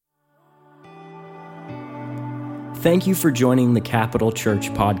Thank you for joining the Capital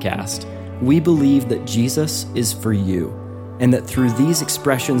Church podcast. We believe that Jesus is for you, and that through these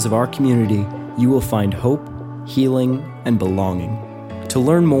expressions of our community, you will find hope, healing, and belonging. To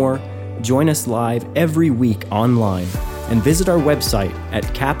learn more, join us live every week online and visit our website at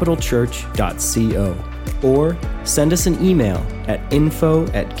capitalchurch.co or send us an email at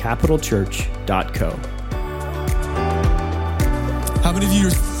info@capitalchurch.co. How many of you, your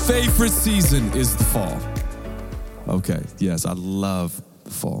favorite season is the fall? Okay, yes, I love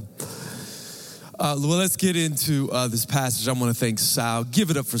the fall. Well, let's get into this passage. I want to thank Sal. Give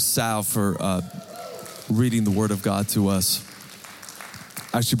it up for Sal for reading the Word of God to us.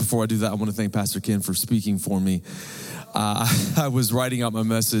 Actually, before I do that, I want to thank Pastor Ken for speaking for me. I was writing out my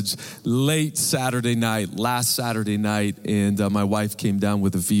message last Saturday night, and my wife came down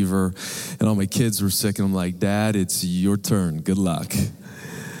with a fever, and all my kids were sick, and I'm like, Dad, it's your turn. Good luck.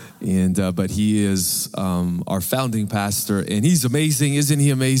 And but he is our founding pastor, and he's amazing. Isn't he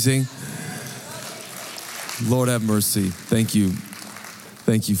amazing? Lord have mercy. Thank you,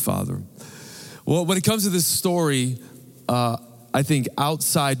 Father. Well, when it comes to this story, I think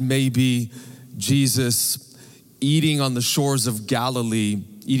outside maybe Jesus eating on the shores of Galilee,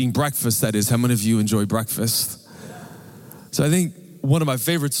 eating breakfast, that is. How many of you enjoy breakfast? So I think one of my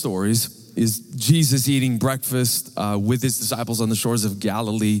favorite stories is Jesus eating breakfast with his disciples on the shores of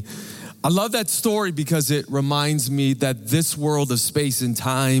Galilee. I love that story because it reminds me that this world of space and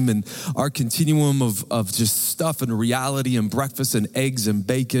time and our continuum of just stuff and reality and breakfast and eggs and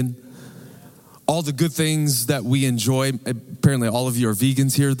bacon, all the good things that we enjoy. Apparently all of you are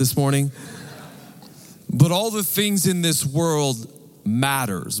vegans here this morning. But all the things in this world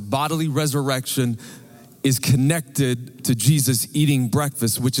matters. Bodily resurrection is connected to Jesus eating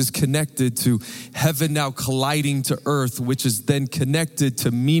breakfast, which is connected to heaven now colliding to earth, which is then connected to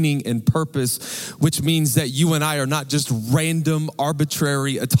meaning and purpose, which means that you and I are not just random,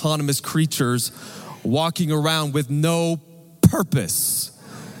 arbitrary, autonomous creatures walking around with no purpose.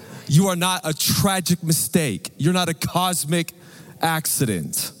 You are not a tragic mistake. You're not a cosmic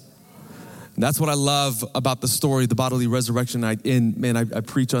accident. And that's what I love about the story, the bodily resurrection. I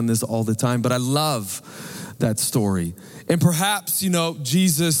preach on this all the time, but I love that story. And perhaps,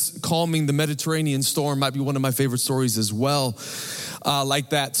 Jesus calming the Mediterranean storm might be one of my favorite stories as well.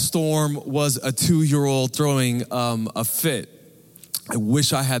 Like that storm was a 2-year-old throwing a fit. I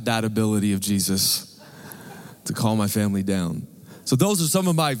wish I had that ability of Jesus to calm my family down. So those are some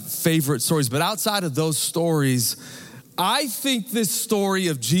of my favorite stories. But outside of those stories, I think this story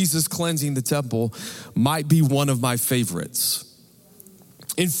of Jesus cleansing the temple might be one of my favorites.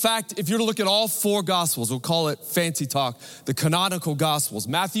 In fact, if you're to look at all 4 Gospels, we'll call it fancy talk, the canonical Gospels,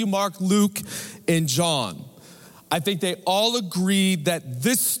 Matthew, Mark, Luke, and John, I think they all agree that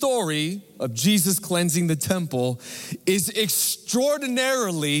this story of Jesus cleansing the temple is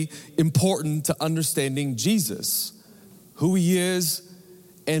extraordinarily important to understanding Jesus, who he is,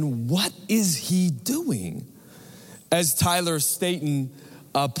 and what is he doing. As Tyler Staton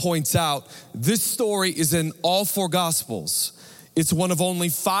points out, this story is in all 4 Gospels. It's one of only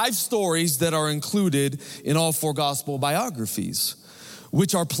 5 stories that are included in all 4 Gospel biographies,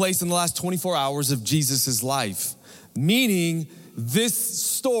 which are placed in the last 24 hours of Jesus' life. Meaning, this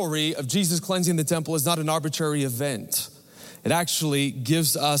story of Jesus cleansing the temple is not an arbitrary event. It actually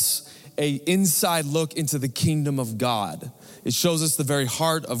gives us an inside look into the kingdom of God. It shows us the very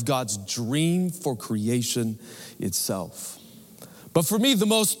heart of God's dream for creation itself. But for me, the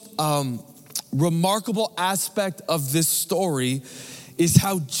most remarkable aspect of this story is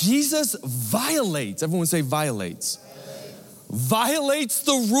how Jesus violates, everyone say violates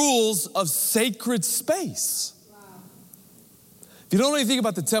the rules of sacred space. If you don't know anything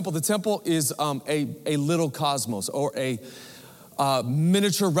about the temple is a little cosmos, or a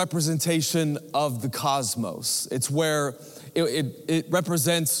miniature representation of the cosmos. It's where it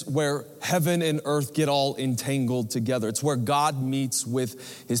represents where heaven and earth get all entangled together. It's where God meets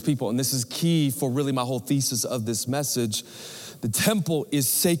with his people. And this is key for really my whole thesis of this message. The temple is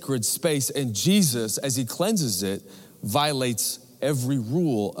sacred space, and Jesus, as he cleanses it, violates every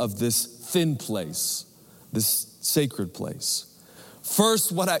rule of this thin place, this sacred place.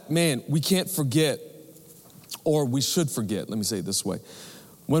 First, we can't forget, or we should forget, let me say it this way.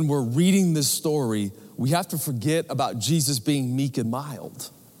 When we're reading this story, we have to forget about Jesus being meek and mild.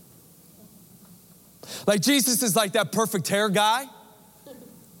 Like Jesus is like that perfect hair guy,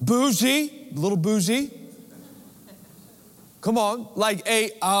 bougie, little bougie. Come on, like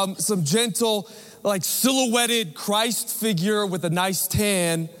some gentle, like silhouetted Christ figure with a nice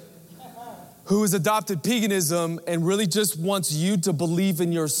tan, who has adopted paganism and really just wants you to believe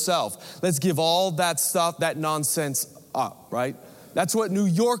in yourself. Let's give all that stuff, that nonsense up, right? That's what New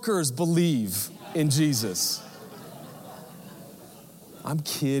Yorkers believe in Jesus. I'm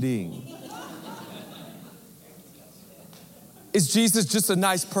kidding. Is Jesus just a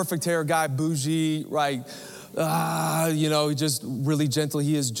nice, perfect hair guy, bougie, right? Just really gentle.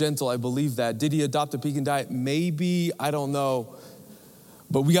 He is gentle, I believe that. Did he adopt a pagan diet? Maybe, I don't know.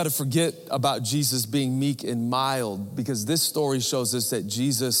 But we got to forget about Jesus being meek and mild, because this story shows us that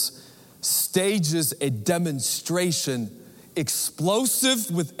Jesus stages a demonstration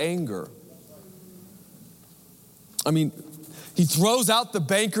explosive with anger. I mean, he throws out the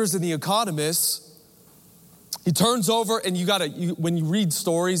bankers and the economists. He turns over, and when you read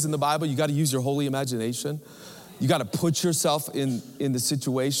stories in the Bible, you got to use your holy imagination. You got to put yourself in the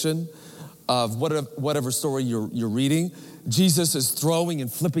situation of whatever story you're reading. Jesus is throwing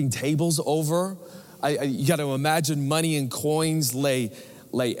and flipping tables over. You got to imagine money and coins lay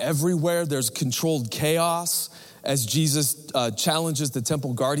everywhere. There's controlled chaos as Jesus challenges the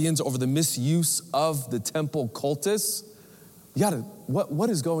temple guardians over the misuse of the temple cultists. What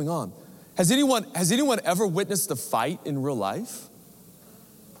is going on? Has anyone ever witnessed a fight in real life?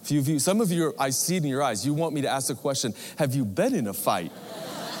 A few of you, some of you, I see it in your eyes. You want me to ask the question, have you been in a fight?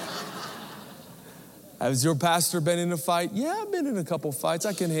 Has your pastor been in a fight? Yeah, I've been in a couple fights.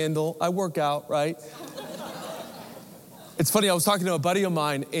 I can handle. I work out, right? It's funny, I was talking to a buddy of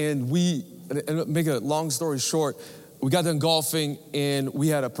mine, and make a long story short, we got done golfing, and we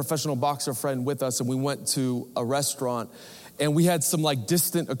had a professional boxer friend with us, and we went to a restaurant, and we had some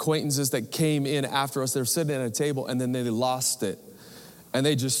distant acquaintances that came in after us. They were sitting at a table, and then they lost it. And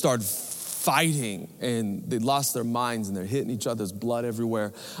they just started fighting, and they lost their minds, and they're hitting each other's blood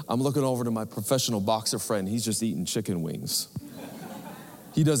everywhere. I'm looking over to my professional boxer friend. He's just eating chicken wings.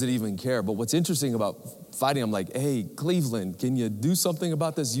 He doesn't even care. But what's interesting about fighting, I'm like, hey, Cleveland, can you do something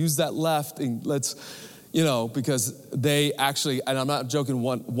about this? Use that left, and let's, because they actually, and I'm not joking,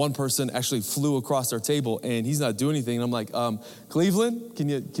 one person actually flew across our table, and he's not doing anything. And I'm like, Cleveland, can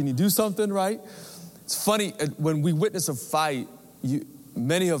you do something, right? It's funny, when we witness a fight,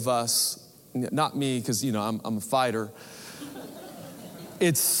 many of us, not me, because I'm a fighter.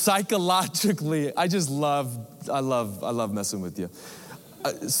 It's psychologically, I love messing with you.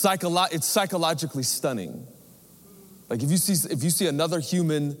 It's psychologically stunning. Like if you see another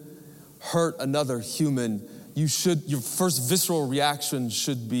human hurt another human, your first visceral reaction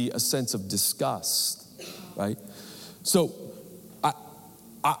should be a sense of disgust, right? So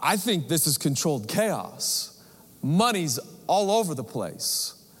I think this is controlled chaos. Money's all over the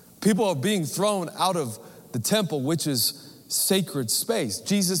place. People are being thrown out of the temple, which is sacred space.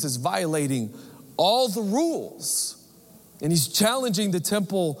 Jesus is violating all the rules. And he's challenging the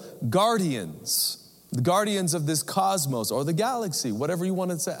temple guardians, the guardians of this cosmos or the galaxy, whatever you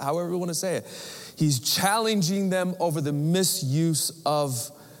want to say, however you want to say it. He's challenging them over the misuse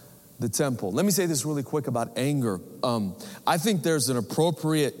of the temple. Let me say this really quick about anger. I think there's an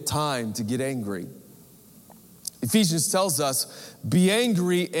appropriate time to get angry. Ephesians tells us, be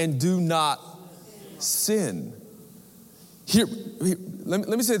angry and do not sin. Here, let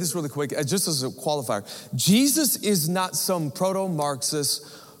me say this really quick, just as a qualifier. Jesus is not some proto-Marxist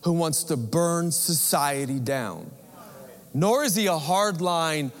who wants to burn society down. Nor is he a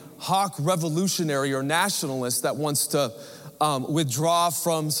hardline hawk revolutionary or nationalist that wants to withdraw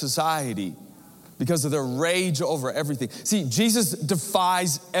from society because of their rage over everything. See, Jesus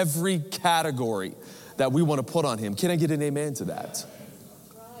defies every category that we want to put on him. Can I get an amen to that?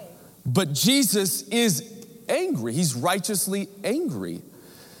 But Jesus is angry. He's righteously angry.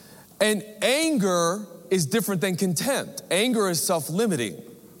 And anger is different than contempt. Anger is self-limiting,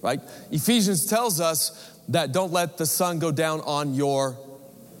 right? Ephesians tells us that don't let the sun go down on your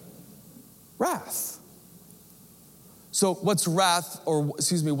wrath. So what's wrath,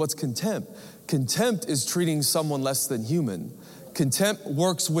 what's contempt? Contempt is treating someone less than human. Contempt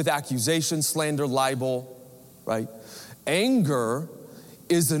works with accusation, slander, libel, right? Anger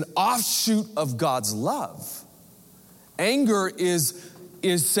is an offshoot of God's love. Anger is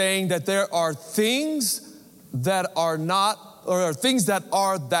saying that there are things that are not, or are things that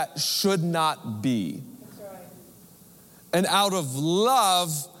are that should not be. That's right. And out of love,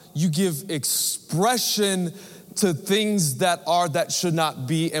 you give expression to things that are that should not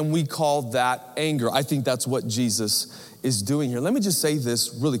be, and we call that anger. I think that's what Jesus is doing here. Let me just say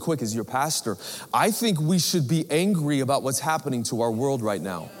this really quick as your pastor. I think we should be angry about what's happening to our world right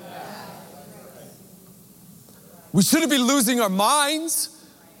now. We shouldn't be losing our minds.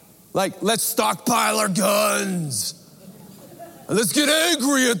 Like, let's stockpile our guns. let's get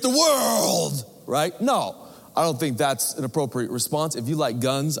angry at the world, right? No, I don't think that's an appropriate response. If you like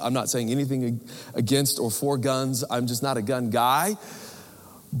guns, I'm not saying anything against or for guns. I'm just not a gun guy.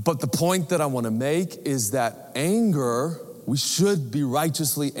 But the point that I want to make is that anger, we should be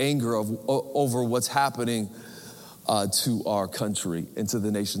righteously angry over what's happening to our country and to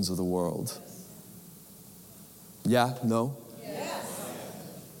the nations of the world. Yeah? No? Yes.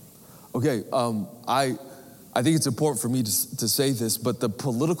 Okay, I think it's important for me to say this, but the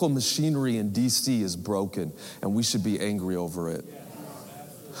political machinery in D.C. is broken, and we should be angry over it.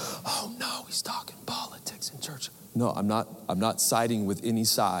 Oh no, he's talking politics in church. No, I'm not siding with any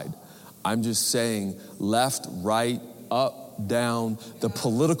side. I'm just saying left, right, up, down. The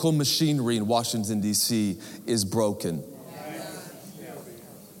political machinery in Washington, D.C. is broken.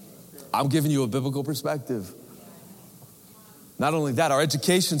 I'm giving you a biblical perspective. Not only that, our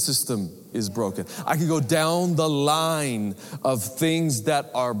education system is broken. I could go down the line of things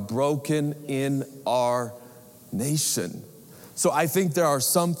that are broken in our nation. So I think there are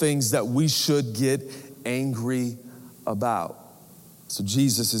some things that we should get angry about. So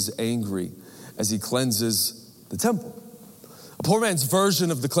Jesus is angry as he cleanses the temple. A poor man's version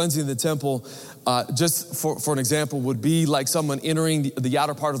of the cleansing of the temple, just for an example, would be like someone entering the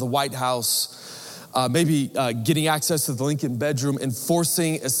outer part of the White House, maybe getting access to the Lincoln bedroom and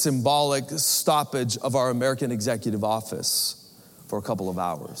forcing a symbolic stoppage of our American executive office for a couple of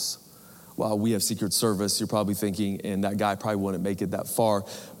hours. While we have Secret Service, you're probably thinking, and that guy probably wouldn't make it that far,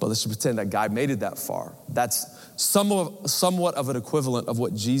 but let's just pretend that guy made it that far. That's somewhat of an equivalent of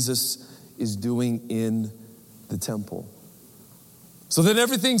what Jesus is doing in the temple. So then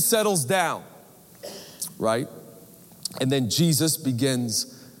everything settles down, right? And then Jesus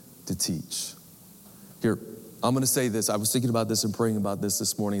begins to teach. Here, I'm going to say this. I was thinking about this and praying about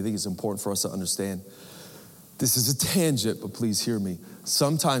this morning. I think it's important for us to understand. This is a tangent, but please hear me.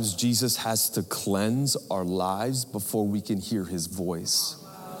 Sometimes Jesus has to cleanse our lives before we can hear his voice.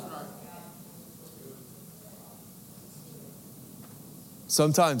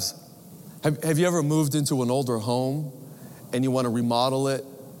 Sometimes, have you ever moved into an older home and you want to remodel it,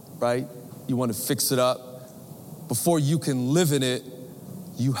 right? You want to fix it up. Before you can live in it,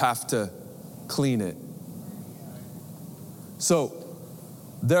 you have to clean it. So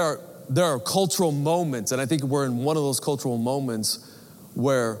there are cultural moments, and I think we're in one of those cultural moments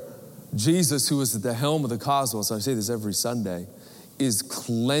where Jesus, who is at the helm of the cosmos, I say this every Sunday, is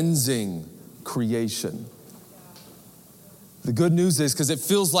cleansing creation. The good news is, because it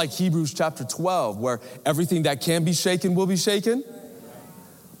feels like Hebrews chapter 12, where everything that can be shaken will be shaken.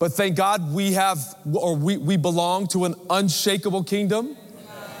 But thank God we belong to an unshakable kingdom,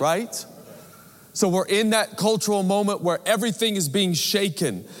 right? So we're in that cultural moment where everything is being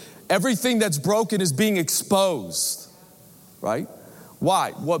shaken. Everything that's broken is being exposed, right?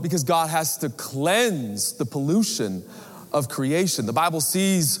 Why? Well, because God has to cleanse the pollution of creation. The Bible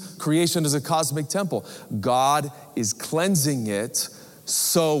sees creation as a cosmic temple. God is cleansing it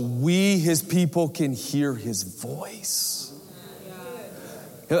so we, his people, can hear his voice.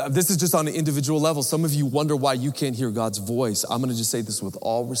 This is just on an individual level. Some of you wonder why you can't hear God's voice. I'm going to just say this with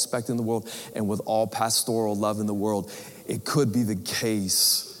all respect in the world and with all pastoral love in the world. It could be the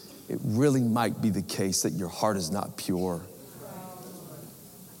case. It really might be the case that your heart is not pure.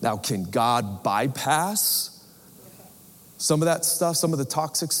 Now, can God bypass some of that stuff, some of the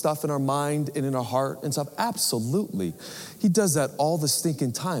toxic stuff in our mind and in our heart and stuff? Absolutely. He does that all the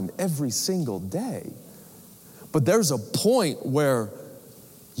stinking time, every single day. But there's a point where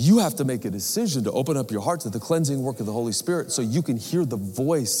you have to make a decision to open up your heart to the cleansing work of the Holy Spirit so you can hear the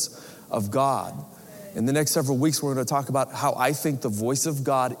voice of God. In the next several weeks, we're going to talk about how I think the voice of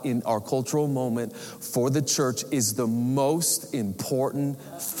God in our cultural moment for the church is the most important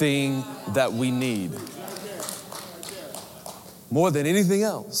thing that we need. More than anything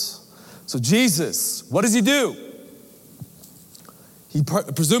else. So Jesus, what does he do? He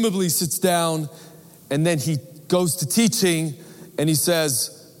presumably sits down and then he goes to teaching and he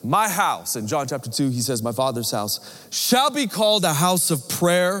says, my house, in John chapter 2, he says, my Father's house shall be called a house of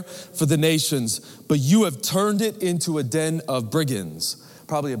prayer for the nations, but you have turned it into a den of brigands.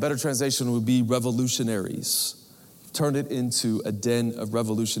 Probably a better translation would be revolutionaries. Turned it into a den of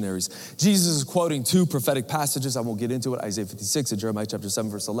revolutionaries. Jesus is quoting two prophetic passages. I won't get into it, Isaiah 56 and Jeremiah chapter 7,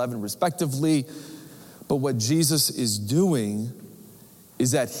 verse 11, respectively. But what Jesus is doing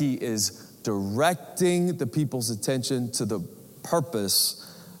is that he is directing the people's attention to the purpose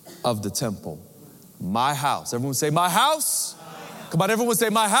of the temple. My house. Everyone say, my house. Come on, everyone say,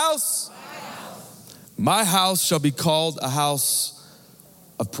 my house. My house shall be called a house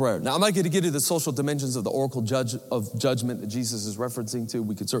of prayer. Now, I'm not going to get into the social dimensions of the oracle of judgment that Jesus is referencing to.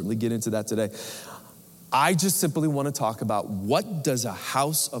 We could certainly get into that today. I just simply want to talk about, what does a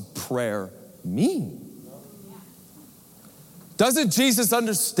house of prayer mean? Doesn't Jesus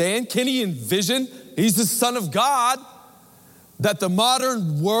understand? Can he envision? He's the Son of God, that the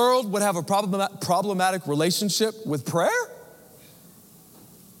modern world would have a problematic relationship with prayer?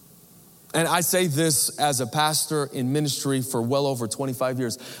 And I say this as a pastor in ministry for well over 25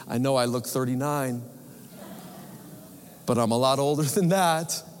 years. I know I look 39, but I'm a lot older than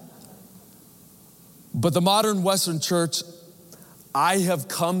that. But the modern Western church, I have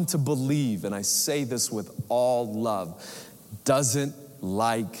come to believe, and I say this with all love, doesn't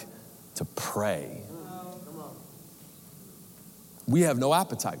like to pray. We have no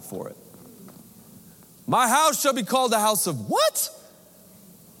appetite for it. My house shall be called a house of what?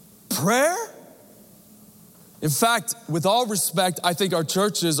 Prayer? In fact, with all respect, I think our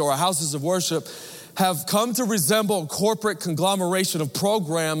churches or our houses of worship have come to resemble a corporate conglomeration of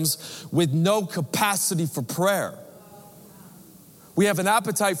programs with no capacity for prayer. We have an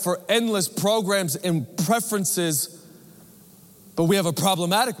appetite for endless programs and preferences, but we have a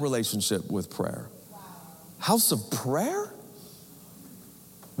problematic relationship with prayer. House of prayer?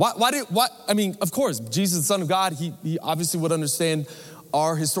 I mean, of course, Jesus, the Son of God, he obviously would understand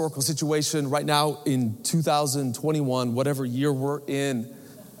our historical situation right now in 2021, whatever year we're in.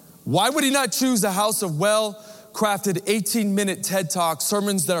 Why would he not choose a house of well-crafted 18-minute TED Talks,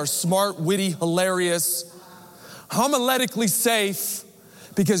 sermons that are smart, witty, hilarious, homiletically safe?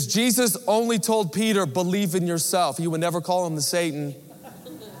 Because Jesus only told Peter, believe in yourself. He would never call him the Satan.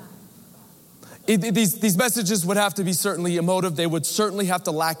 These messages would have to be certainly emotive. They would certainly have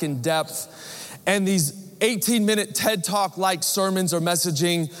to lack in depth. And these 18-minute TED Talk-like sermons or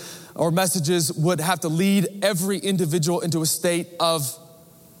messages would have to lead every individual into a state of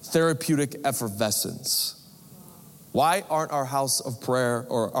therapeutic effervescence. Why aren't our house of prayer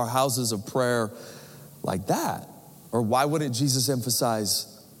or our houses of prayer like that? Or why wouldn't Jesus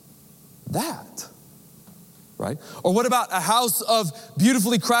emphasize that? Right? Or what about a house of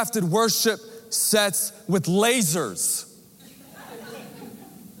beautifully crafted worship sets with lasers?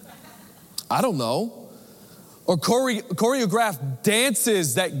 I don't know. Or choreographed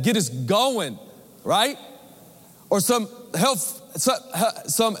dances that get us going, right? Or some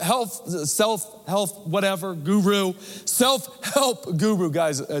self-help, whatever, guru. Self-help guru,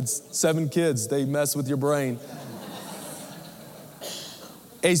 guys, it's 7 kids. They mess with your brain.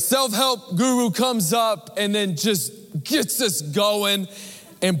 A self-help guru comes up and then just gets us going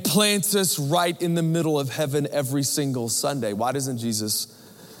and plants us right in the middle of heaven every single Sunday. Why doesn't Jesus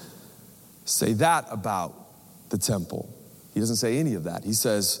say that about the temple? He doesn't say any of that. He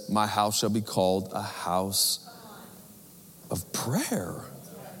says, my house shall be called a house of prayer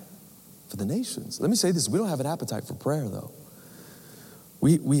for the nations. Let me say this. We don't have an appetite for prayer, though.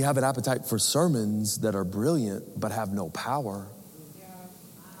 We have an appetite for sermons that are brilliant but have no power.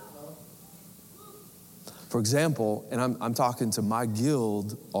 For example, and I'm talking to my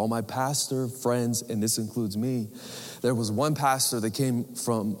guild, all my pastor friends, and this includes me. There was one pastor that came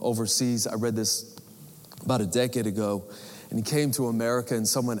from overseas. I read this about a decade ago, and he came to America, and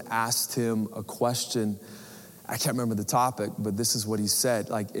someone asked him a question. I can't remember the topic, but this is what he said.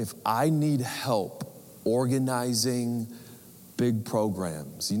 Like, if I need help organizing big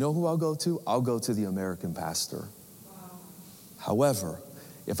programs, you know who I'll go to? I'll go to the American pastor. Wow. However,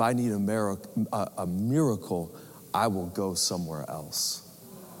 if I need a miracle, I will go somewhere else.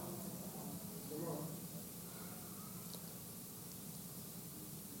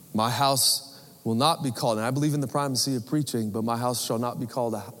 My house will not be called, and I believe in the primacy of preaching, but my house shall not be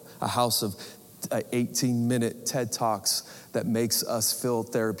called a house of 18-minute TED Talks that makes us feel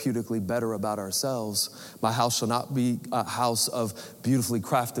therapeutically better about ourselves. My house shall not be a house of beautifully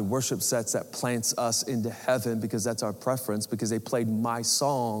crafted worship sets that plants us into heaven because that's our preference, because they played my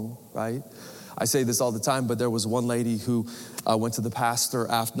song, right? I say this all the time, but there was one lady who went to the pastor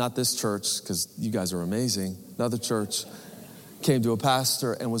after, not this church, because you guys are amazing, another church, came to a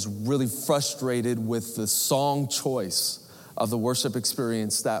pastor and was really frustrated with the song choice of the worship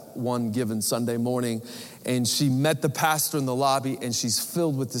experience that one given Sunday morning. And she met the pastor in the lobby and she's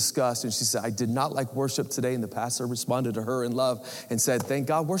filled with disgust. And she said, I did not like worship today. And the pastor responded to her in love and said, thank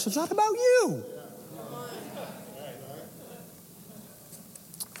God worship's not about you.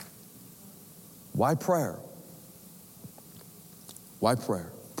 Why prayer? Why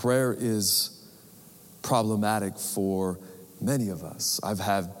prayer? Prayer is problematic for many of us. I've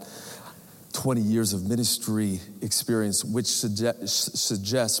had 20 years of ministry experience, which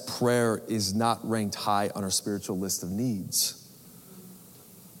suggests prayer is not ranked high on our spiritual list of needs.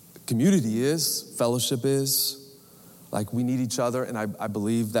 community is, fellowship is. Like, we need each other, and I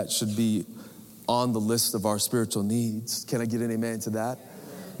believe that should be on the list of our spiritual needs. Can I get an amen to that?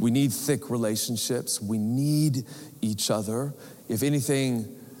 We need thick relationships. We need each other. If anything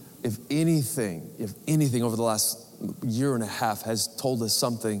over the last year and a half has told us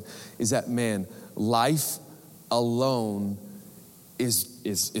something, is that, man, life alone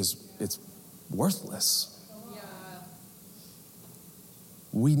it's worthless. Yeah.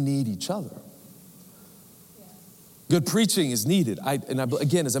 We need each other. Good preaching is needed.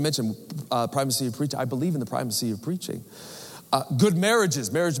 Again, as I mentioned, primacy of preaching. I believe in the primacy of preaching. Good marriage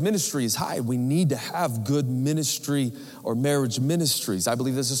ministry is high. We need to have good ministry or marriage ministries. I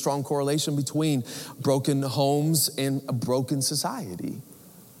believe there's a strong correlation between broken homes and a broken society.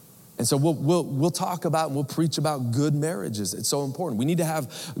 And so we'll talk about and we'll preach about good marriages. It's so important. We need to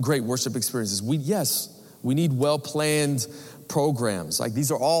have great worship experiences. We need well-planned programs. Like, these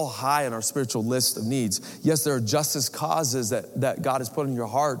are all high on our spiritual list of needs. Yes, there are justice causes that God has put in your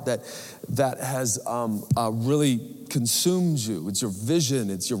heart that has really consumed you. It's your vision,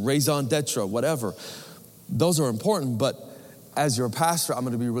 it's your raison d'etre, whatever. Those are important, but as your pastor, I'm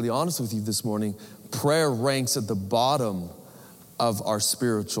going to be really honest with you this morning. Prayer ranks at the bottom of our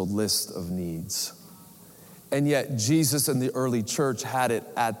spiritual list of needs. And yet Jesus and the early church had it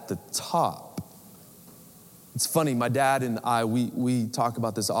at the top. It's funny, my dad and I, we talk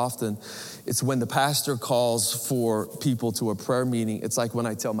about this often. It's when the pastor calls for people to a prayer meeting. It's like when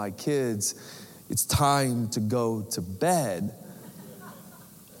I tell my kids, it's time to go to bed.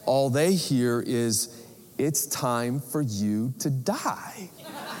 All they hear is, it's time for you to die.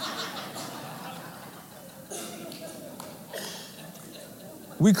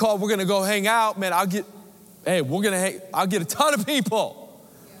 We're gonna go hang out, man. I'll get a ton of people.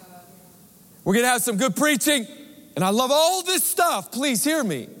 We're gonna have some good preaching, and I love all this stuff, please hear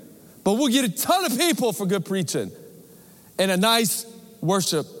me. But we'll get a ton of people for good preaching and a nice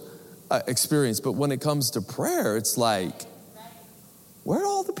worship experience. But when it comes to prayer, it's like, where'd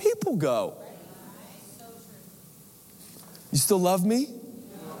all the people go? You still love me?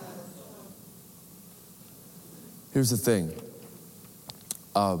 Here's the thing.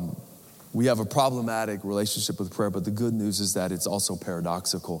 We have a problematic relationship with prayer, but the good news is that it's also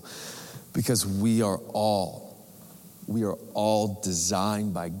paradoxical. Because we are all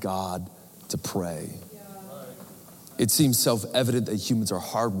designed by God to pray. Yeah. It seems self-evident that humans are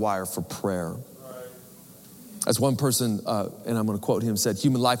hardwired for prayer. Right. As one person, and I'm going to quote him, said,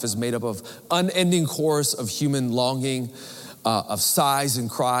 human life is made up of unending chorus of human longing, of sighs and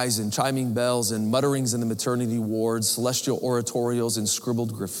cries and chiming bells and mutterings in the maternity wards, celestial oratorios and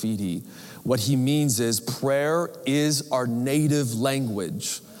scribbled graffiti. What he means is prayer is our native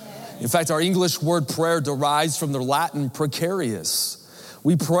language. In fact, our English word prayer derives from the Latin precarious.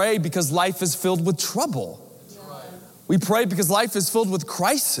 We pray because life is filled with trouble. We pray because life is filled with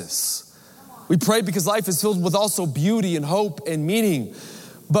crisis. We pray because life is filled with also beauty and hope and meaning.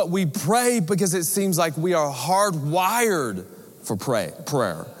 But we pray because it seems like we are hardwired for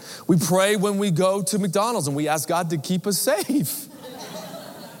prayer. We pray when we go to McDonald's and we ask God to keep us safe.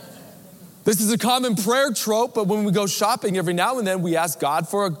 This is a common prayer trope, but when we go shopping every now and then, we ask God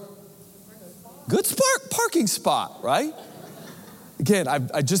for a good parking spot, right? Again,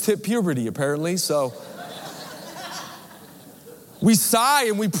 I just hit puberty apparently, so. We sigh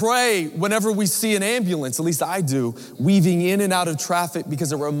and we pray whenever we see an ambulance, at least I do, weaving in and out of traffic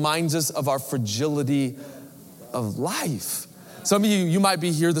because it reminds us of our fragility of life. Some of you might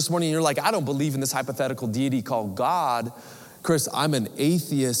be here this morning and you're like, I don't believe in this hypothetical deity called God. Krist, I'm an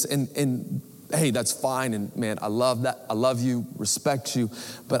atheist and hey, that's fine. And man, I love that. I love you, respect you.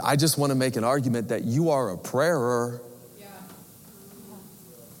 But I just want to make an argument that you are a prayer. Yeah.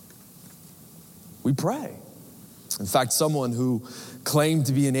 We pray. In fact, someone who claimed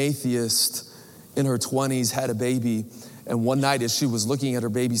to be an atheist in her 20s had a baby. And one night as she was looking at her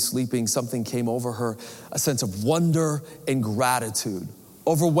baby sleeping, something came over her, a sense of wonder and gratitude.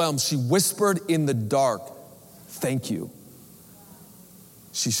 Overwhelmed, she whispered in the dark, "Thank you."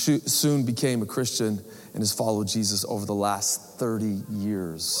 She soon became a Christian and has followed Jesus over the last 30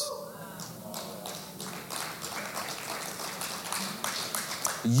 years.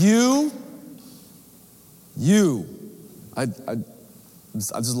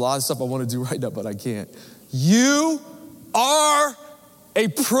 There's a lot of stuff I want to do right now, but I can't. You are a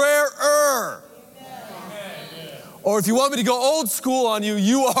prayer-er. Or if you want me to go old school on you,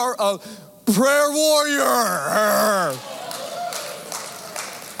 you are a prayer warrior.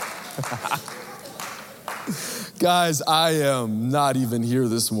 Guys, I am not even here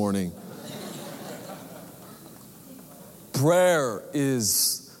this morning. Prayer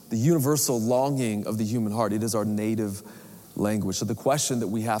is the universal longing of the human heart. It is our native language. So the question that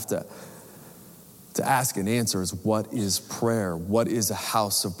we have to ask and answer is, what is prayer? What is a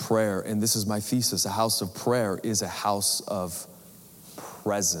house of prayer? And this is my thesis. A house of prayer is a house of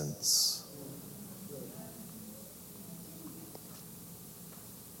presence.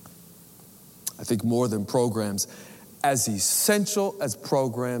 I think more than programs, as essential as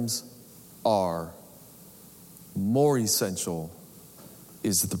programs are, more essential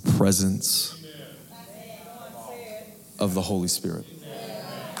is the presence of the Holy Spirit.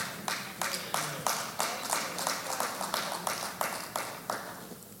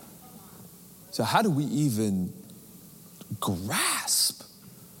 So how do we even grasp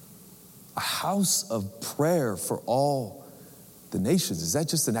a house of prayer for all the nations? Is that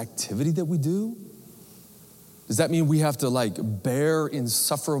just an activity that we do? Does that mean we have to bear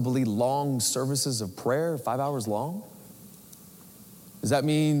insufferably long services of prayer, 5 hours long? Does that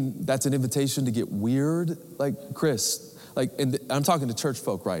mean that's an invitation to get weird like Krist? And I'm talking to church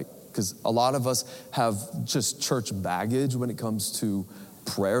folk, right? Because a lot of us have just church baggage when it comes to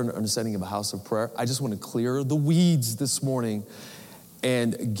prayer and understanding of a house of prayer. I just want to clear the weeds this morning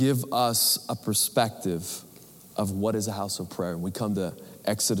and give us a perspective of what is a house of prayer. And we come to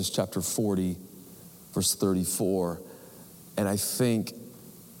Exodus chapter 40, verse 34. And I think,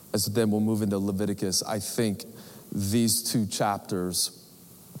 as then we'll move into Leviticus, I think these two chapters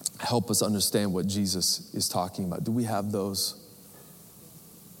help us understand what Jesus is talking about. Do we have those?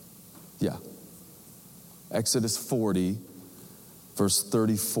 Yeah. Exodus 40, verse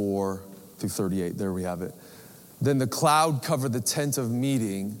 34 through 38. There we have it. Then the cloud covered the tent of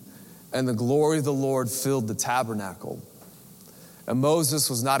meeting, and the glory of the Lord filled the tabernacle. And Moses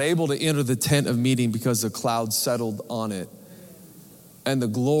was not able to enter the tent of meeting because the cloud settled on it. And the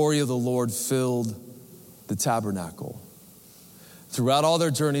glory of the Lord filled the tabernacle. Throughout all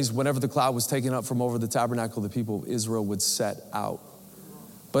their journeys, whenever the cloud was taken up from over the tabernacle, the people of Israel would set out.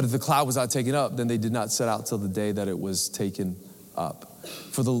 But if the cloud was not taken up, then they did not set out till the day that it was taken up.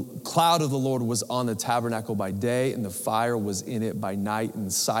 For the cloud of the Lord was on the tabernacle by day, and the fire was in it by night, in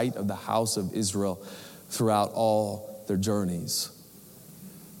sight of the house of Israel throughout all their journeys.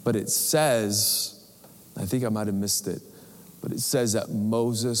 But it says, I think I might have missed it, but it says that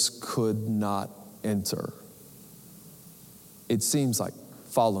Moses could not enter. It seems like,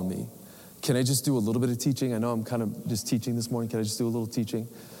 follow me. Can I just do a little bit of teaching? I know I'm kind of just teaching this morning. Can I just do a little teaching?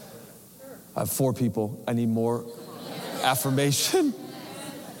 I have 4 people. I need more affirmation.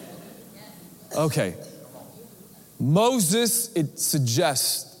 Okay. Moses, it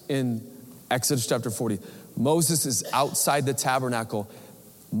suggests in Exodus chapter 40, Moses is outside the tabernacle.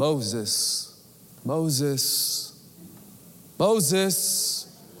 Moses.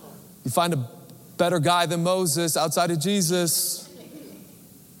 You find a better guy than Moses outside of Jesus?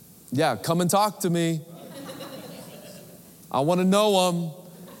 Yeah, come and talk to me. I want to know him.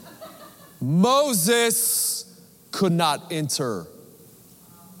 Moses could not enter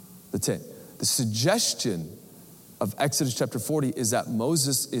the tent. The suggestion of Exodus chapter 40 is that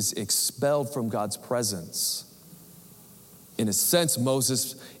Moses is expelled from God's presence. In a sense,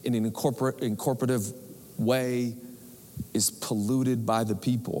 Moses, in an incorporative way, is polluted by the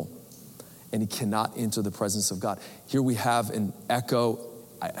people, and he cannot enter the presence of God. Here we have an echo.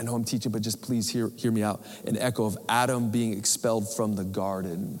 I know I'm teaching, but just please hear me out. An echo of Adam being expelled from the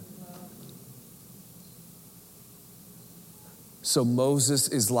garden. So Moses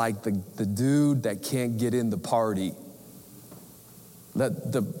is like the dude that can't get in the party.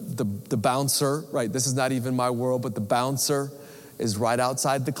 The bouncer, right? This is not even my world, but the bouncer is right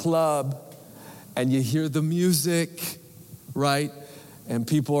outside the club, and you hear the music, right? And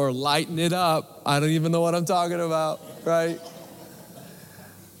people are lighting it up. I don't even know what I'm talking about, right?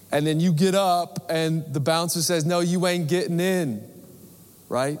 And then you get up, and the bouncer says, "No, you ain't getting in,"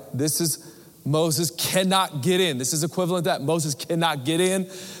 right? Moses cannot get in. This is equivalent to that. Moses cannot get in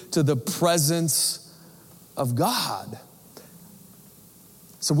to the presence of God.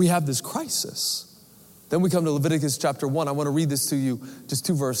 So we have this crisis. Then we come to Leviticus chapter 1. I want to read this to you, just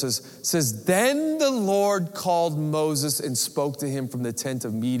 2 verses. It says, "Then the Lord called Moses and spoke to him from the tent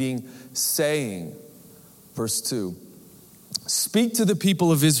of meeting, saying," verse 2, "Speak to the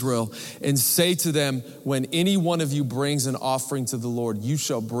people of Israel and say to them, when any one of you brings an offering to the Lord, you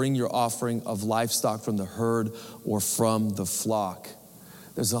shall bring your offering of livestock from the herd or from the flock."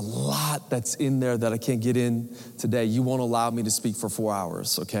 There's a lot that's in there that I can't get in today. You won't allow me to speak for 4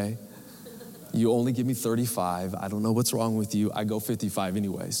 hours, okay? You only give me 35. I don't know what's wrong with you. I go 55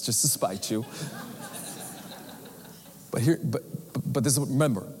 anyways, just to spite you. But this,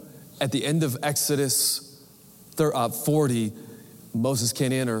 remember, at the end of Exodus 40, Moses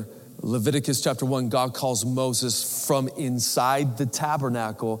can't enter. Leviticus chapter 1, God calls Moses from inside the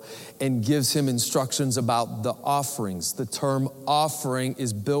tabernacle and gives him instructions about the offerings. The term offering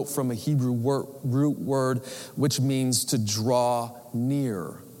is built from a Hebrew root word, which means to draw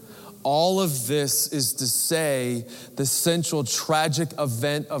near. All of this is to say the central tragic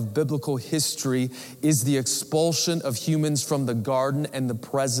event of biblical history is the expulsion of humans from the garden and the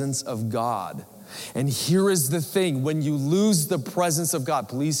presence of God. And here is the thing, when you lose the presence of God,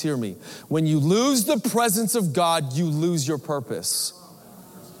 please hear me. When you lose the presence of God, you lose your purpose.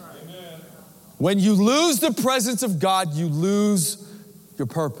 Amen. When you lose the presence of God, you lose your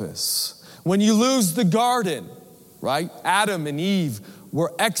purpose. When you lose the garden, right? Adam and Eve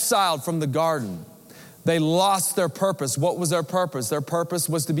were exiled from the garden. They lost their purpose. What was their purpose? Their purpose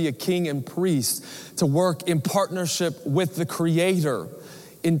was to be a king and priest, to work in partnership with the Creator,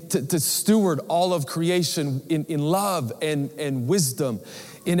 to steward all of creation in love and wisdom.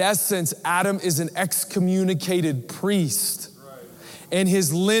 In essence, Adam is an excommunicated priest. And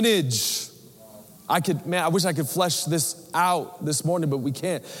his lineage, I wish I could flesh this out this morning, but we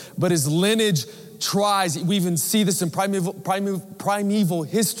can't. But his lineage we even see this in primeval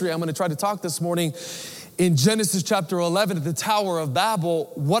history. I'm going to try to talk this morning. In Genesis chapter 11 at the Tower of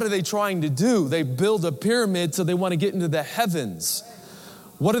Babel, what are they trying to do? They build a pyramid so they want to get into the heavens.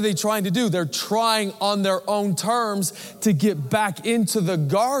 What are they trying to do? They're trying on their own terms to get back into the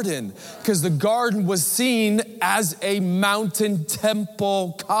garden, because the garden was seen as a mountain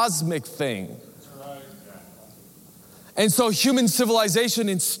temple cosmic thing. And so human civilization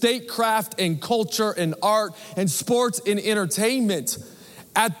in statecraft and culture and art and sports and entertainment,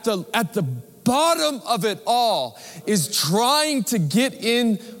 at the bottom of it all, is trying to get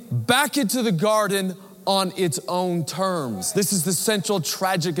back into the garden on its own terms. This is the central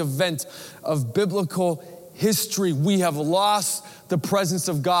tragic event of biblical history. We have lost the presence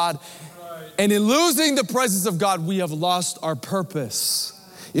of God. And in losing the presence of God, we have lost our purpose.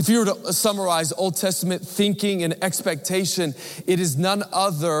 If you were to summarize Old Testament thinking and expectation, it is none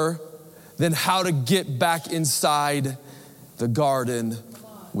other than how to get back inside the garden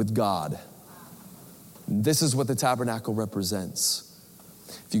with God. And this is what the tabernacle represents.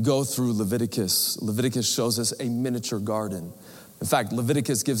 If you go through Leviticus shows us a miniature garden. In fact,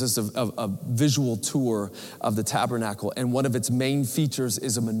 Leviticus gives us a visual tour of the tabernacle, and one of its main features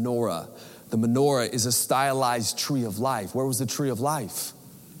is a menorah. The menorah is a stylized tree of life. Where was the tree of life?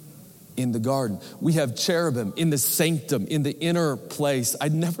 In the garden. We have cherubim in the sanctum, in the inner place. I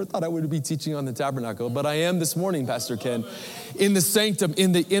never thought I would be teaching on the tabernacle, but I am this morning, Pastor Ken. In the sanctum,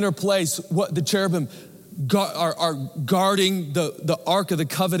 in the inner place, what the cherubim are guarding the Ark of the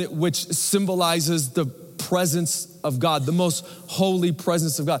Covenant, which symbolizes the presence of God, the most holy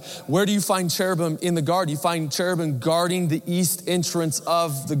presence of God. Where do you find cherubim in the garden? You find cherubim guarding the east entrance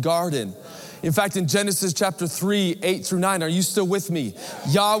of the garden. In fact, in Genesis chapter 3, 8 through 9, are you still with me?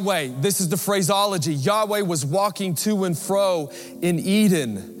 Yahweh, this is the phraseology. Yahweh was walking to and fro in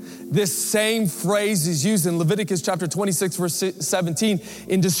Eden. This same phrase is used in Leviticus chapter 26, verse 17,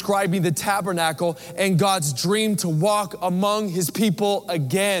 in describing the tabernacle and God's dream to walk among his people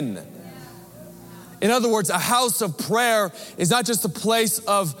again. In other words, a house of prayer is not just a place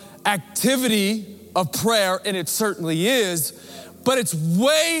of activity of prayer, and it certainly is, but it's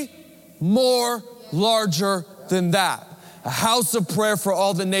way more larger than that. A house of prayer for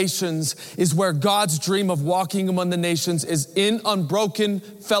all the nations is where God's dream of walking among the nations is in unbroken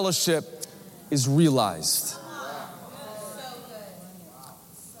fellowship is realized.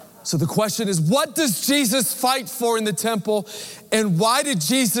 So the question is, what does Jesus fight for in the temple, and why did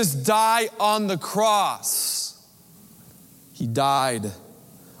Jesus die on the cross? He died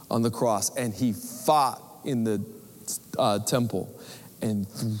on the cross, and he fought in the temple. And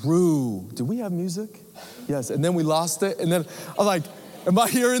through, do we have music? Yes, and then we lost it. And then I'm like, am I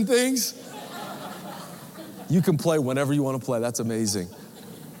hearing things? You can play whenever you want to play. That's amazing.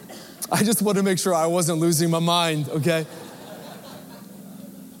 I just want to make sure I wasn't losing my mind, okay?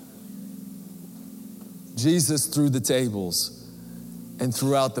 Jesus threw the tables and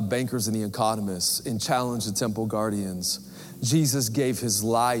threw out the bankers and the economists and challenged the temple guardians. Jesus gave his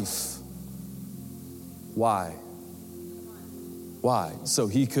life. Why? Why? So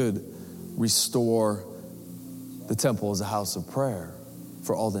he could restore the temple as a house of prayer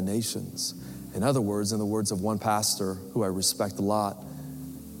for all the nations. In other words, in the words of one pastor who I respect a lot,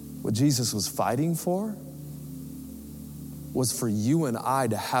 what Jesus was fighting for was for you and I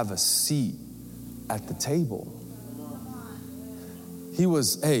to have a seat at the table. He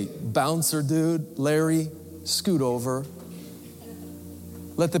was, hey, bouncer dude, Larry, scoot over.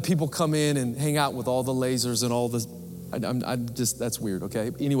 Let the people come in and hang out with all the lasers and all the That's weird,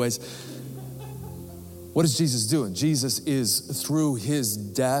 okay? Anyways, what is Jesus doing? Jesus is, through his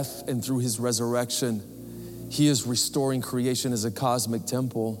death and through his resurrection, he is restoring creation as a cosmic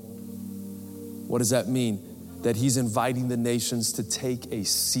temple. What does that mean? That he's inviting the nations to take a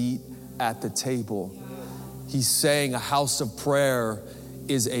seat at the table. He's saying a house of prayer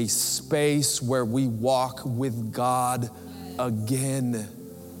is a space where we walk with God again.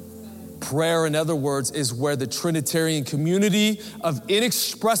 Prayer, in other words, is where the Trinitarian community of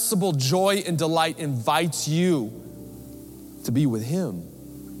inexpressible joy and delight invites you to be with him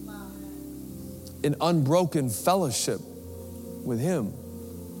in unbroken fellowship with him.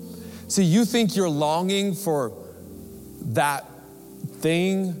 See, you think your longing for that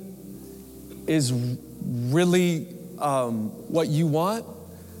thing is really what you want?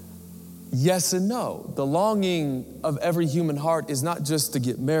 Yes and no. The longing of every human heart is not just to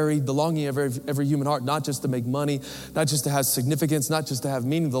get married. The longing of every human heart, not just to make money, not just to have significance, not just to have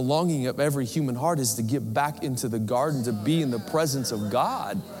meaning. The longing of every human heart is to get back into the garden, to be in the presence of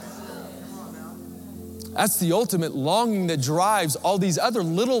God. That's the ultimate longing that drives all these other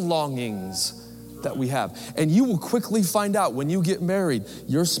little longings that we have. And you will quickly find out when you get married,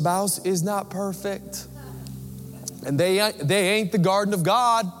 your spouse is not perfect. And they ain't the garden of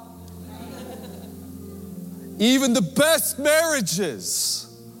God. Even the best marriages,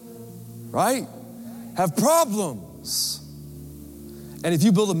 right, have problems. And if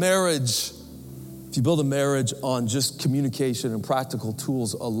you build a marriage on just communication and practical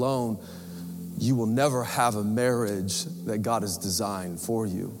tools alone, you will never have a marriage that God has designed for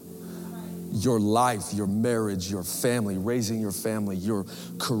you. Your life, your marriage, your family, raising your family, your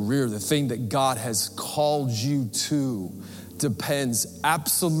career, the thing that God has called you to depends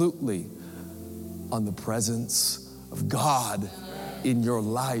absolutely on the presence of God in your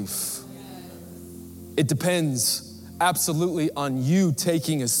life. It depends absolutely on you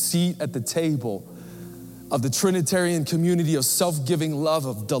taking a seat at the table of the Trinitarian community of self-giving love,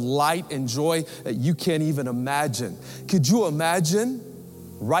 of delight and joy that you can't even imagine. Could you imagine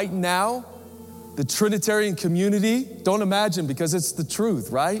right now the Trinitarian community? Don't imagine, because it's the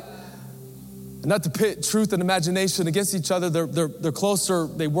truth, right? Not to pit truth and imagination against each other. They're closer.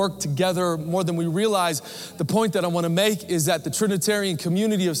 They work together more than we realize. The point that I want to make is that the Trinitarian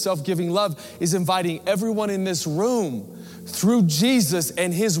community of self-giving love is inviting everyone in this room through Jesus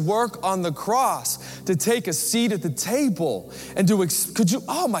and his work on the cross to take a seat at the table and could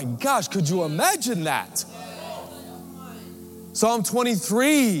you imagine that? Psalm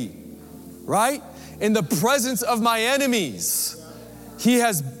 23, right? In the presence of my enemies, he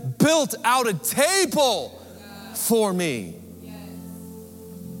has built out a table for me.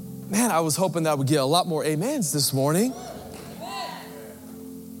 Man, I was hoping that I would get a lot more amens this morning.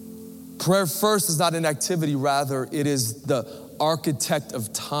 Prayer first is not an activity, rather it is the architect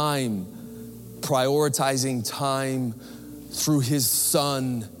of time, prioritizing time through his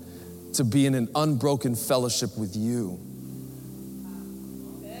Son to be in an unbroken fellowship with you.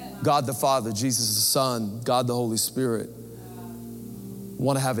 God the Father, Jesus the Son, God the Holy Spirit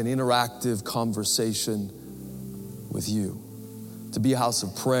want to have an interactive conversation with you. To be a house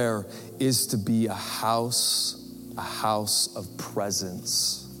of prayer is to be a house of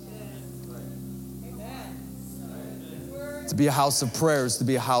presence. To be a house of prayer is to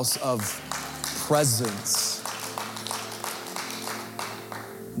be a house of presence.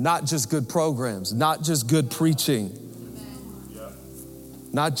 Not just good programs, not just good preaching,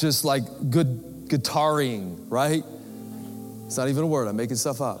 not just like good guitaring, right? It's not even a word, I'm making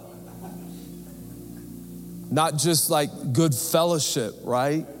stuff up. Not just like good fellowship,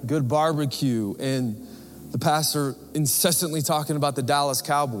 right? Good barbecue and the pastor incessantly talking about the Dallas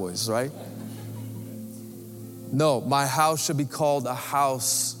Cowboys, right? No, my house should be called a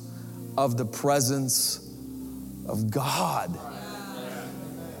house of the presence of God.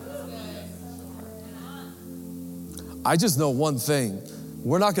 I just know one thing.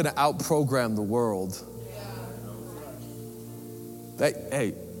 We're not going to out-program the world.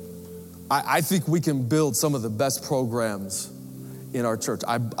 Hey, I think we can build some of the best programs in our church.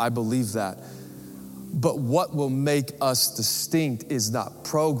 I believe that. But what will make us distinct is not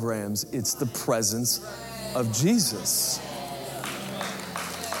programs, it's the presence of Jesus.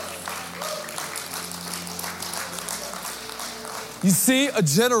 You see, a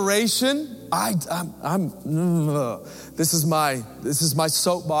generation, this is my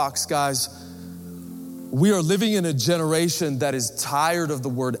soapbox, guys. We are living in a generation that is tired of the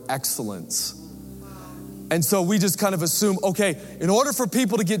word excellence. And so we just kind of assume, okay, in order for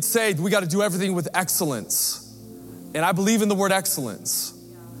people to get saved, we got to do everything with excellence. And I believe in the word excellence.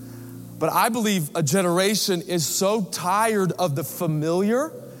 But I believe a generation is so tired of the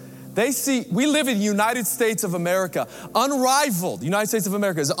familiar. We live in the United States of America, unrivaled. The United States of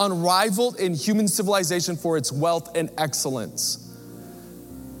America is unrivaled in human civilization for its wealth and excellence.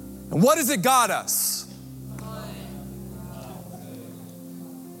 And what has it got us?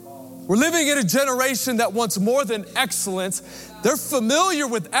 We're living in a generation that wants more than excellence. They're familiar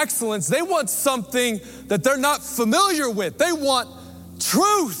with excellence. They want something that they're not familiar with. They want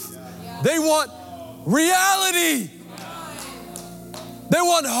truth. They want reality. They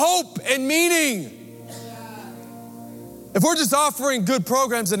want hope and meaning. If we're just offering good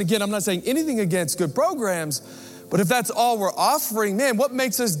programs, and again, I'm not saying anything against good programs, but if that's all we're offering, man, what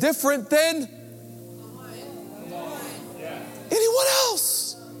makes us different than anyone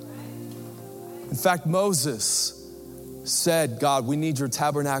else? In fact, Moses said, God, we need your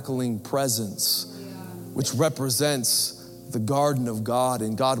tabernacling presence, which represents the garden of God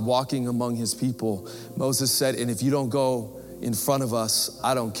and God walking among his people. Moses said, and if you don't go in front of us,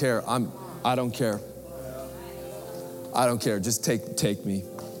 I don't care. I don't care. I don't care. Just take me.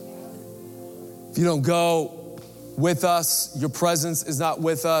 If you don't go with us, your presence is not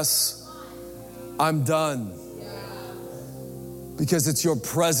with us, I'm done. Because it's your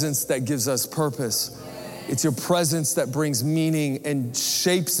presence that gives us purpose. It's your presence that brings meaning and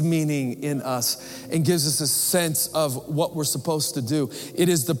shapes meaning in us and gives us a sense of what we're supposed to do. It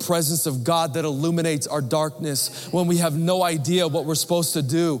is the presence of God that illuminates our darkness when we have no idea what we're supposed to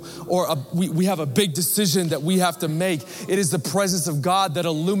do, or we have a big decision that we have to make. It is the presence of God that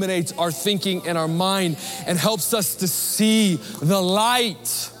illuminates our thinking and our mind and helps us to see the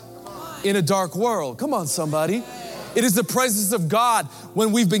light in a dark world. Come on, somebody. It is the presence of God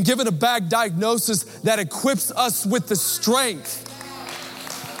when we've been given a bad diagnosis that equips us with the strength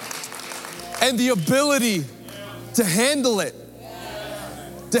and the ability to handle it,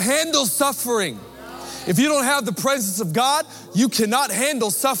 to handle suffering. If you don't have the presence of God, you cannot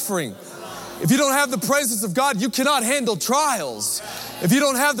handle suffering. If you don't have the presence of God, you cannot handle trials. If you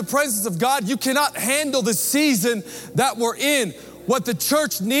don't have the presence of God, you cannot handle the season that we're in. What the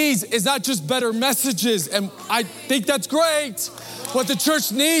church needs is not just better messages, and I think that's great. What the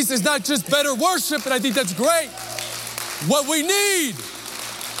church needs is not just better worship, and I think that's great. What we need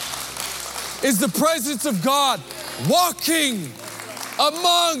is the presence of God walking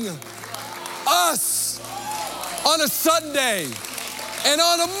among us on a Sunday, and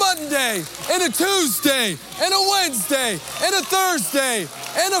on a Monday, and a Tuesday, and a Wednesday, and a Thursday,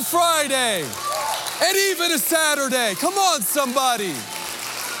 and a Friday. And even a Saturday. Come on, somebody.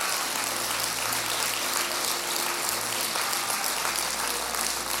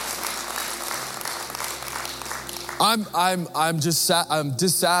 I'm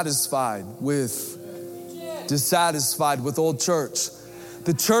dissatisfied with old church.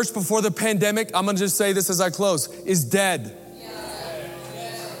 The church before the pandemic, I'm gonna just say this as I close, is dead.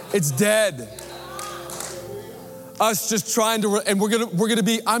 It's dead. Us just trying to, and we're gonna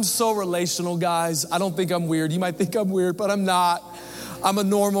be, I'm so relational, guys. I don't think I'm weird. You might think I'm weird, but I'm not. I'm a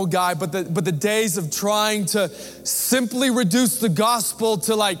normal guy, but the days of trying to simply reduce the gospel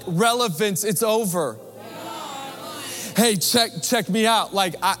to like relevance, it's over. Hey, check me out.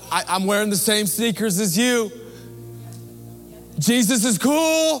 Like I'm wearing the same sneakers as you. Jesus is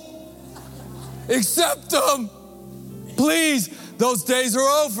cool. Accept him. Please, those days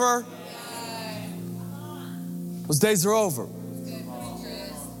are over. Those days are over.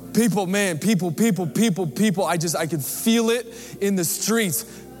 People, man, people. I can feel it in the streets.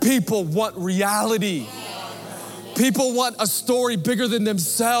 People want reality. People want a story bigger than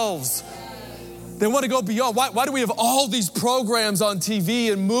themselves. They want to go beyond. Why do we have all these programs on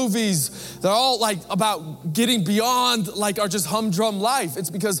TV and movies? They're all like about getting beyond like our just humdrum life. It's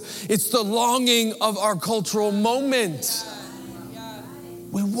because it's the longing of our cultural moment.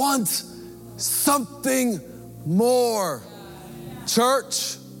 We want something more.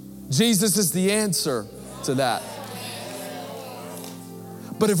 Church, Jesus is the answer to that.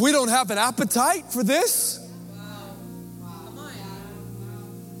 But if we don't have an appetite for this,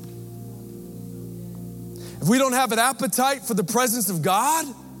 if we don't have an appetite for the presence of God,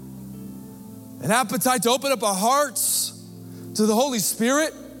 an appetite to open up our hearts to the Holy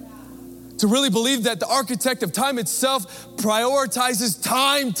Spirit, to really believe that the architect of time itself prioritizes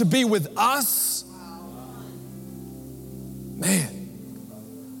time to be with us, man,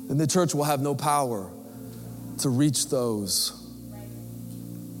 then the church will have no power to reach those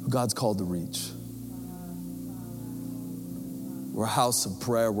who God's called to reach. We're a house of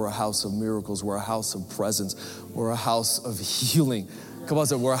prayer. We're a house of miracles. We're a house of presence. We're a house of healing. Come on,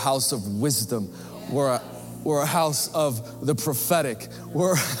 say, we're a house of wisdom. We're a house of the prophetic.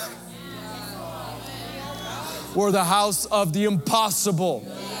 We're the house of the impossible.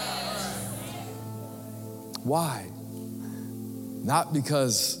 Why? Not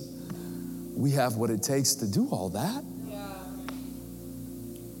because we have what it takes to do all that.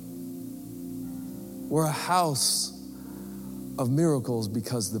 We're a house of miracles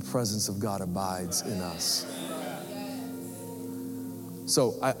because the presence of God abides in us.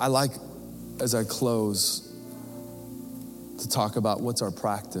 So I like, as I close, to talk about what's our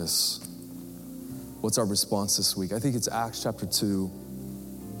practice, what's our response this week. I think it's Acts chapter 2.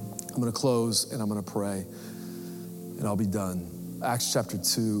 I'm going to close and I'm going to pray and I'll be done. Acts chapter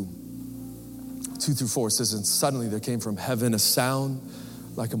 2, 2-4 says, and suddenly there came from heaven a sound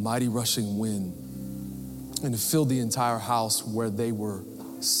like a mighty rushing wind, and it filled the entire house where they were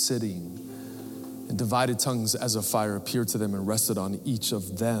sitting. And divided tongues as a fire appeared to them and rested on each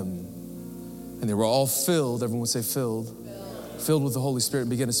of them. And they were all filled, everyone say filled, filled with the Holy Spirit, and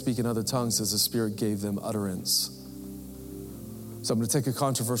began to speak in other tongues as the Spirit gave them utterance. So I'm going to take a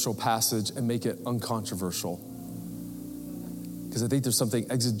controversial passage and make it uncontroversial, because I think there's something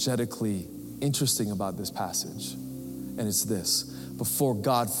exegetically interesting about this passage. And it's this: before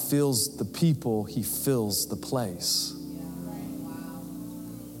God fills the people, he fills the place.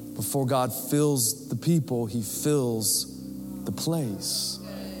 Before God fills the people, he fills the place.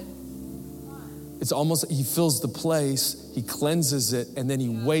 It's almost, he fills the place, he cleanses it, and then he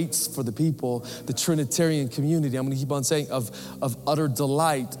waits for the people, the Trinitarian community, I'm going to keep on saying, of utter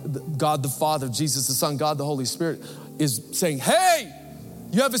delight. God the Father, Jesus the Son, God the Holy Spirit is saying, hey,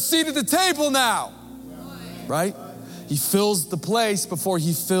 you have a seat at the table now, right? He fills the place before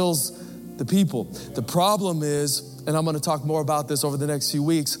he fills the people. The problem is, and I'm going to talk more about this over the next few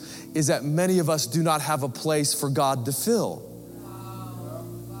weeks, is that many of us do not have a place for God to fill.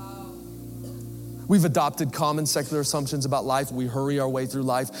 We've adopted common secular assumptions about life. We hurry our way through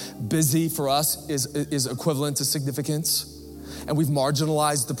life. Busy for us is equivalent to significance. And we've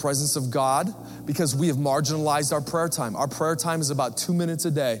marginalized the presence of God because we have marginalized our prayer time. Our prayer time is about 2 minutes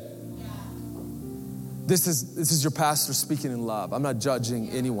a day. This is your pastor speaking in love. I'm not judging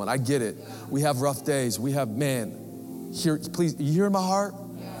anyone. I get it. We have rough days. We have, please, you hear my heart?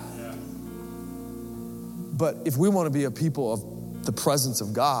 Yeah. But if we want to be a people of the presence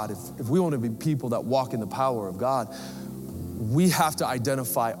of God, if we want to be people that walk in the power of God, we have to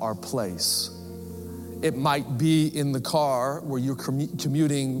identify our place. It might be in the car where you're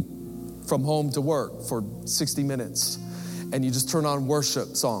commuting from home to work for 60 minutes and you just turn on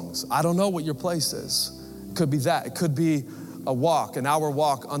worship songs. I don't know what your place is. It could be that. It could be a walk, an hour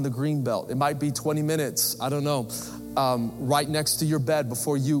walk on the green belt. It might be 20 minutes, I don't know, right next to your bed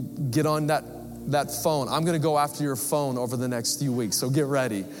before you get on that phone. I'm going to go after your phone over the next few weeks, so get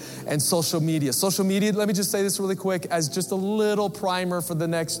ready. And social media. Social media, let me just say this really quick as just a little primer for the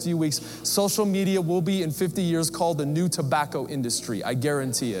next few weeks. Social media will be in 50 years called the new tobacco industry. I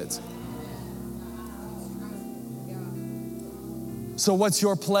guarantee it. So what's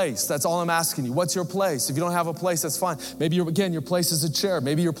your place? That's all I'm asking you. What's your place? If you don't have a place, that's fine. Maybe your place is a chair.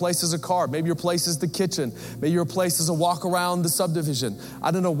 Maybe your place is a car. Maybe your place is the kitchen. Maybe your place is a walk around the subdivision. I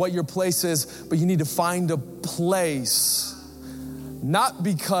don't know what your place is, but you need to find a place. Not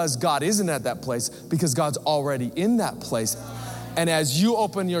because God isn't at that place, because God's already in that place. And as you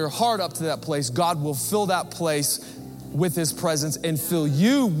open your heart up to that place, God will fill that place with his presence and fill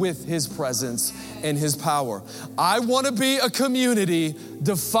you with his presence and his power. I want to be a community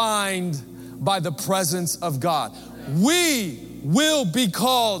defined by the presence of God. We will be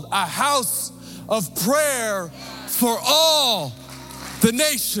called a house of prayer for all the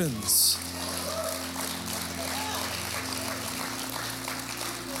nations.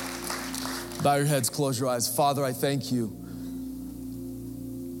 Bow your heads, close your eyes. Father, I thank you.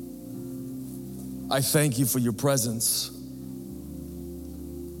 I thank you for your presence.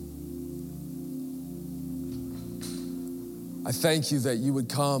 I thank you that you would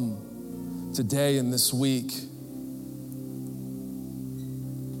come today and this week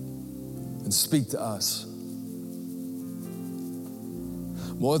and speak to us.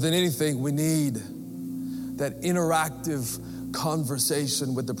 More than anything, we need that interactive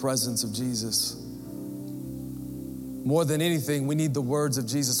conversation with the presence of Jesus. More than anything, we need the words of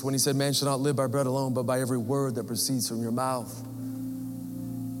Jesus when he said, man shall not live by bread alone, but by every word that proceeds from your mouth.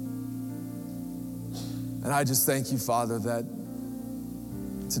 And I just thank you, Father, that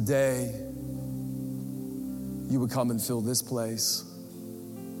today you would come and fill this place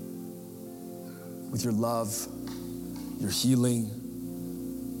with your love, your healing,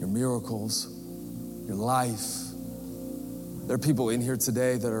 your miracles, your life. There are people in here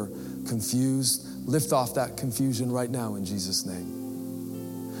today that are confused. Lift off that confusion right now in Jesus'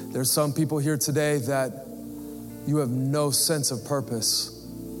 name. There's some people here today that you have no sense of purpose.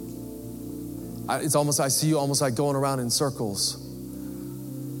 It's almost, I see you almost like going around in circles.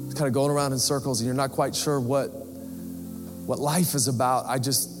 Kind of going around in circles and you're not quite sure what life is about.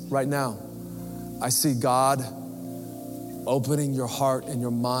 Right now, I see God opening your heart and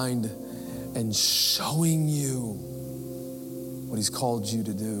your mind and showing you what he's called you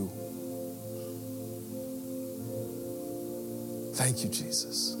to do. Thank you,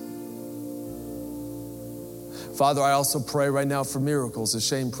 Jesus. Father, I also pray right now for miracles. As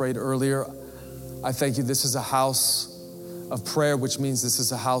Shane prayed earlier, I thank you. This is a house of prayer, which means this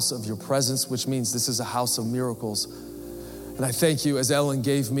is a house of your presence, which means this is a house of miracles. And I thank you, as Ellen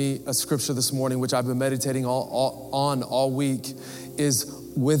gave me a scripture this morning, which I've been meditating on all week, is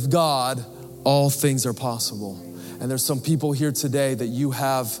with God, all things are possible. And there's some people here today that you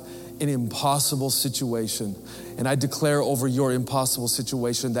have an impossible situation. And I declare over your impossible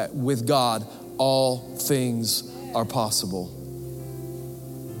situation that with God, all things are possible.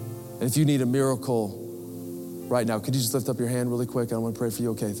 And if you need a miracle right now, could you just lift up your hand really quick? I want to pray for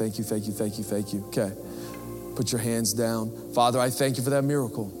you. Okay, thank you. Okay, put your hands down. Father, I thank you for that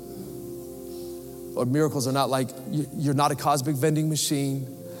miracle. Lord, miracles are not like, you're not a cosmic vending machine.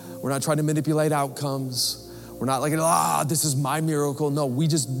 We're not trying to manipulate outcomes. We're not like, this is my miracle. No, we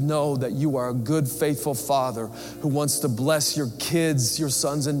just know that you are a good, faithful Father who wants to bless your kids, your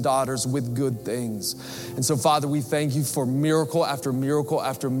sons and daughters with good things. And so, Father, we thank you for miracle after miracle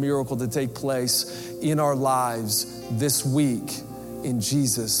after miracle to take place in our lives this week in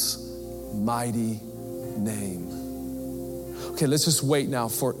Jesus' mighty name. Okay, let's just wait now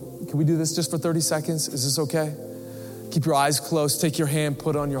can we do this just for 30 seconds? Is this okay? Keep your eyes closed. Take your hand,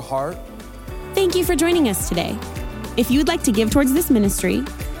 put it on your heart. Thank you for joining us today. If you would like to give towards this ministry,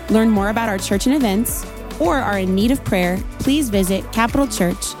 learn more about our church and events, or are in need of prayer, please visit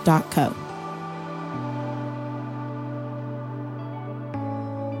capitalchurch.co.